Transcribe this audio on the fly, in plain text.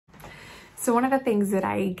So one of the things that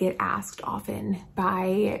I get asked often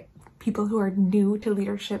by people who are new to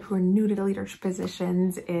leadership, who are new to the leadership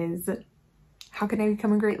positions is, how can I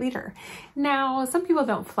become a great leader? Now, some people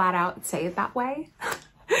don't flat out say it that way,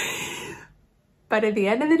 but at the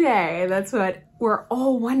end of the day, that's what we're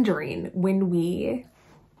all wondering when we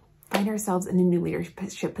find ourselves in a new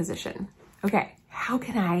leadership position. Okay, how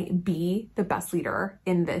can I be the best leader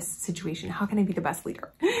in this situation? How can I be the best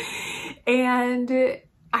leader? And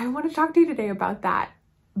I want to talk to you today about that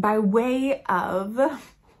by way of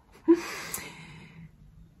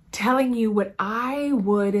telling you what I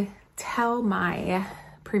would tell my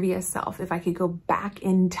previous self if I could go back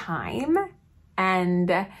in time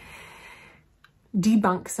and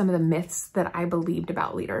debunk some of the myths that I believed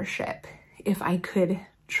about leadership if I could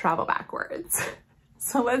travel backwards.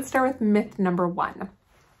 So let's start with myth number 1,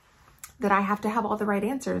 that I have to have all the right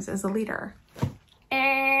answers as a leader.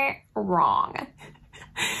 Wrong.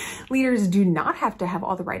 Leaders do not have to have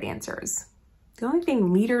all the right answers. The only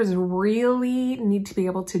thing leaders really need to be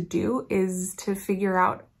able to do is to figure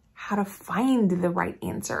out how to find the right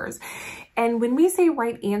answers. And when we say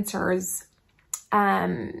right answers,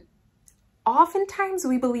 oftentimes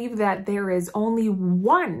we believe that there is only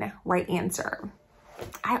one right answer.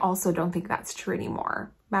 I also don't think that's true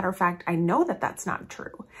anymore. Matter of fact, I know that that's not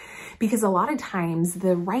true, because a lot of times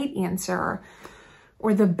the right answer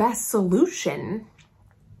or the best solution,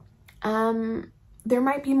 there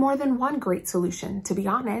might be more than one great solution, to be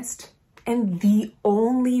honest. And the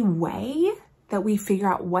only way that we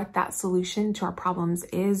figure out what that solution to our problems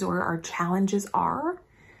is or our challenges are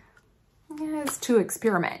is to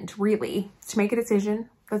experiment, really, to make a decision.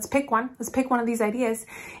 Let's pick one. Let's pick one of these ideas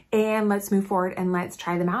and let's move forward and let's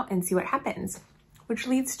try them out and see what happens. Which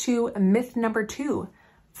leads to myth number 2.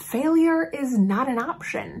 Failure is not an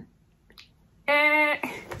option.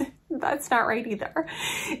 That's not right either.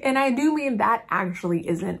 And I do mean that actually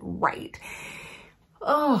isn't right.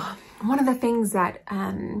 Oh, one of the things that,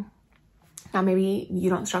 now maybe you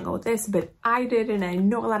don't struggle with this, but I did, and I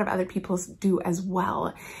know a lot of other people do as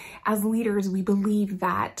well. As leaders, we believe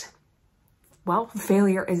that, well,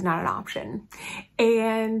 failure is not an option.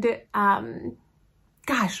 And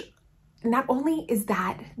gosh, not only is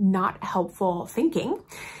that not helpful thinking,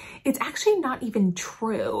 it's actually not even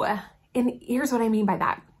true. And here's what I mean by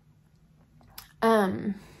that.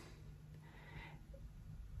 I'm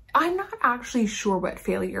not actually sure what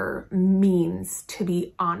failure means, to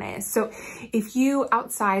be honest. So if you,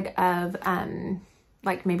 outside of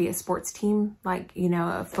like maybe a sports team, like, you know,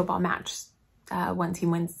 a football match, one team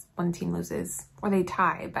wins, one team loses, or they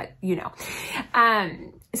tie, but you know.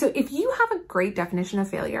 So if you have a great definition of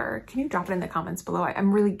failure, can you drop it in the comments below?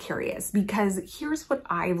 I'm really curious, because here's what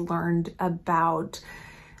I've learned about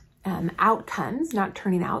outcomes not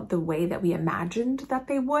turning out the way that we imagined that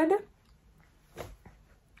they would.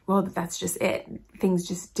 Well, that's just it. Things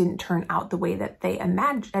just didn't turn out the way that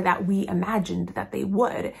we imagined that they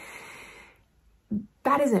would.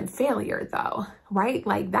 That isn't failure though, right?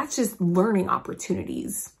 Like, that's just learning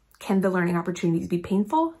opportunities. Can the learning opportunities be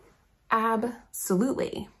painful?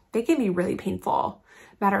 Absolutely. They can be really painful.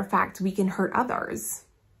 Matter of fact, we can hurt others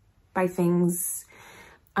by things,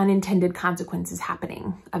 unintended consequences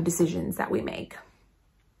happening of decisions that we make.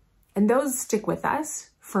 And those stick with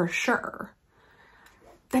us for sure.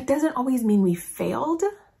 That doesn't always mean we failed.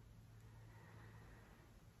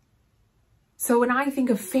 So when I think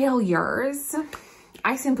of failures,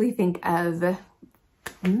 I simply think of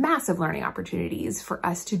massive learning opportunities for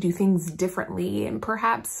us to do things differently and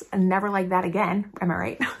perhaps never like that again. Am I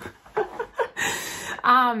right?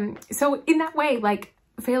 So in that way, like,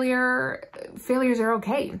 failures are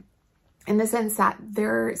okay, in the sense that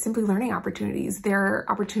they're simply learning opportunities. They're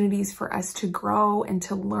opportunities for us to grow and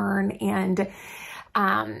to learn and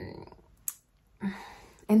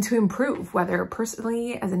to improve, whether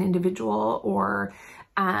personally as an individual or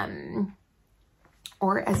as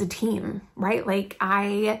a team, right? Like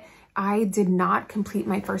I did not complete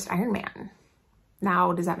my first Ironman.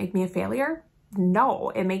 Now, does that make me a failure?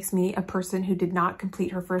 No, it makes me a person who did not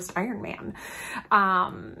complete her first Ironman.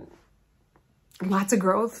 Lots of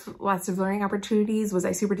growth, lots of learning opportunities. Was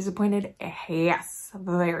I super disappointed? Yes,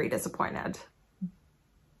 very disappointed.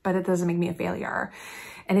 But it doesn't make me a failure.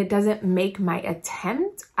 And it doesn't make my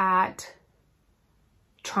attempt at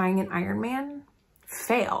trying an Ironman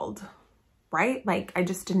failed, right? Like, I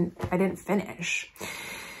didn't finish.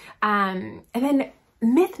 And then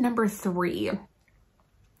myth number 3.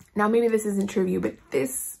 Now, maybe this isn't true of you, but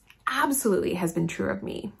this absolutely has been true of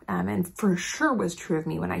me, and for sure was true of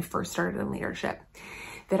me when I first started in leadership,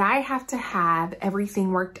 that I have to have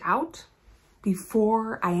everything worked out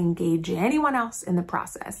before I engage anyone else in the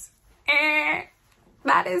process.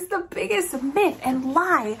 That is the biggest myth and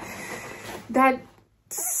lie that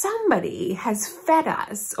somebody has fed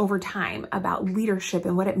us over time about leadership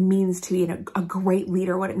and what it means to be a great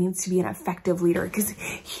leader, what it means to be an effective leader. Because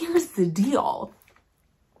here's the deal.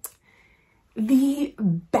 The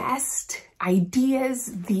best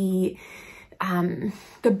ideas, the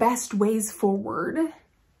best ways forward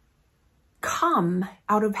come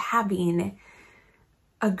out of having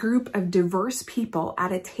a group of diverse people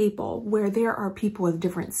at a table where there are people with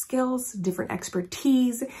different skills, different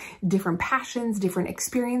expertise, different passions, different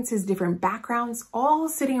experiences, different backgrounds, all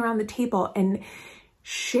sitting around the table and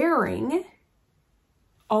sharing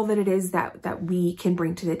all that it is that we can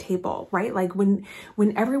bring to the table, right? Like when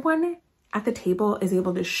everyone at the table is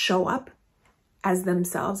able to show up as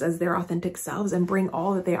themselves, as their authentic selves, and bring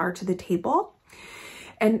all that they are to the table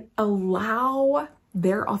and allow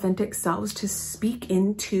their authentic selves to speak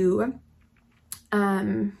into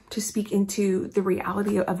the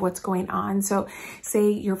reality of what's going on. So say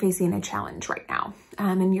you're facing a challenge right now,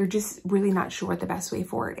 and you're just really not sure what the best way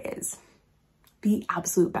forward is. The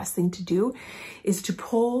absolute best thing to do is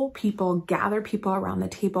to gather people around the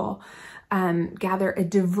table, gather a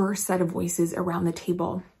diverse set of voices around the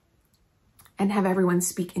table and have everyone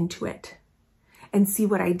speak into it and see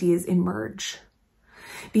what ideas emerge.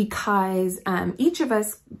 Because each of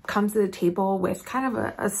us comes to the table with kind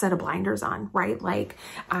of a set of blinders on, right? Like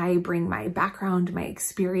I bring my background, my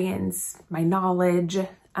experience, my knowledge,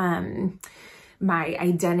 my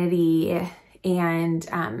identity, and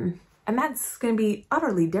that's going to be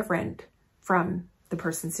utterly different from the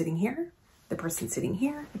person sitting here, the person sitting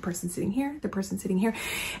here, the person sitting here, the person sitting here.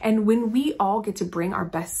 And when we all get to bring our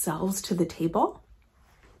best selves to the table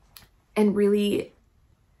and really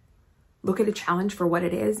look at a challenge for what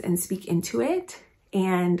it is and speak into it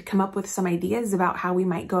and come up with some ideas about how we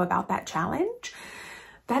might go about that challenge,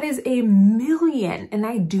 that is a million, and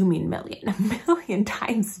I do mean million, a million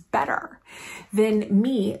times better than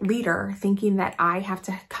me, leader, thinking that I have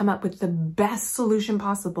to come up with the best solution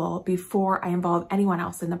possible before I involve anyone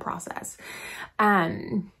else in the process.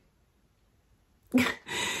 That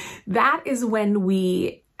is when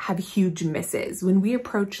we have huge misses. When we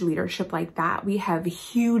approach leadership like that, we have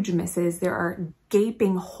huge misses. There are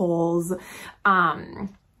gaping holes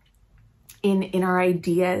in our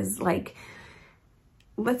ideas. Like,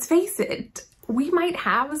 let's face it, we might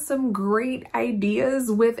have some great ideas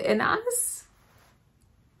within us.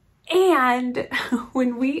 And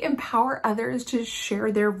when we empower others to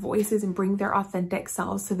share their voices and bring their authentic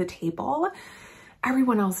selves to the table,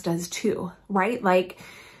 everyone else does too, right? Like,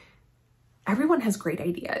 everyone has great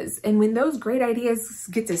ideas. And when those great ideas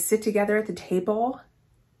get to sit together at the table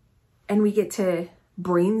and we get to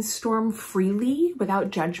brainstorm freely without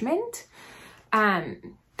judgment,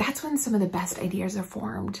 that's when some of the best ideas are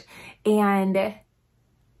formed. And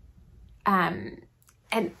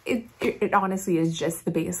it honestly is just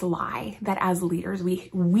the biggest lie that as leaders,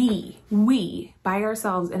 we by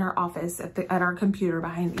ourselves in our office at our computer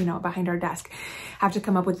behind our desk have to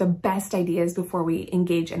come up with the best ideas before we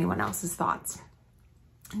engage anyone else's thoughts.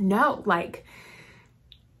 No, like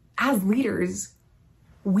as leaders,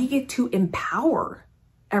 we get to empower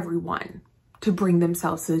everyone to bring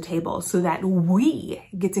themselves to the table so that we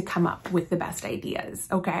get to come up with the best ideas.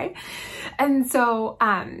 Okay. And so,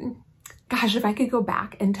 gosh, if I could go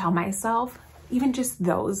back and tell myself even just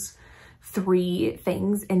those 3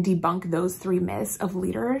 things and debunk those 3 myths of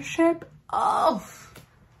leadership, oh,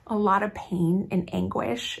 a lot of pain and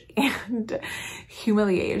anguish and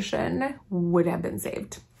humiliation would have been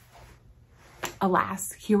saved.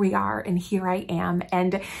 Alas, here we are and here I am.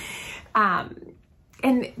 And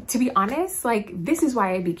to be honest, like, this is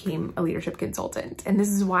why I became a leadership consultant. And this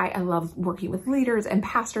is why I love working with leaders and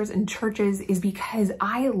pastors and churches, is because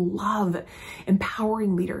I love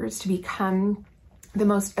empowering leaders to become the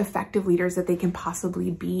most effective leaders that they can possibly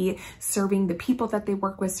be, serving the people that they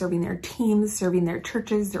work with, serving their teams, serving their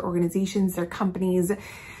churches, their organizations, their companies,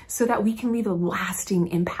 so that we can leave a lasting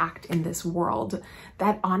impact in this world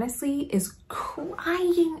that honestly is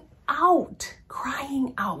crying out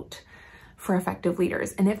for effective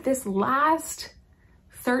leaders. And if this last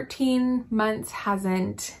 13 months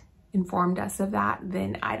hasn't informed us of that,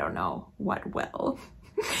 then I don't know what will.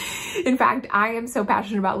 In fact, I am so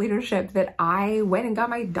passionate about leadership that I went and got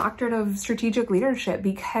my doctorate of strategic leadership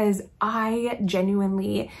because I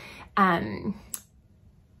genuinely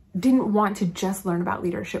didn't want to just learn about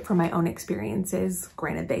leadership from my own experiences.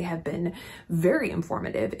 Granted, they have been very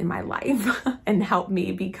informative in my life and helped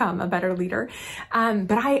me become a better leader.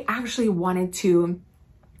 But I actually wanted to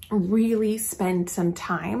really spend some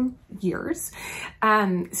time, years,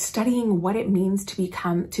 studying what it means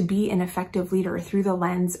to be an effective leader through the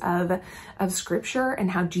lens of scripture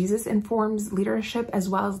and how Jesus informs leadership as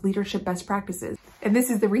well as leadership best practices. And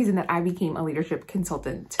this is the reason that I became a leadership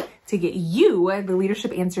consultant, to get you the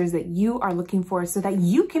leadership answers that you are looking for so that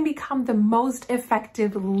you can become the most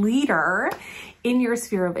effective leader in your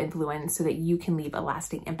sphere of influence so that you can leave a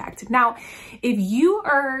lasting impact. Now, if you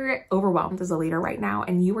are overwhelmed as a leader right now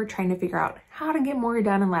and you are trying to figure out how to get more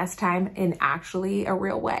done in less time in actually a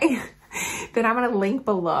real way, then I'm going to link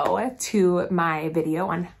below to my video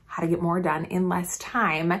on how to get more done in less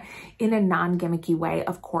time in a non-gimmicky way,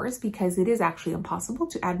 of course, because it is actually impossible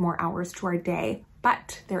to add more hours to our day.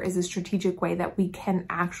 But there is a strategic way that we can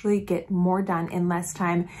actually get more done in less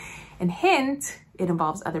time. And hint, it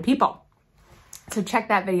involves other people. So check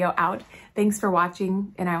that video out. Thanks for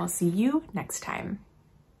watching, and I will see you next time.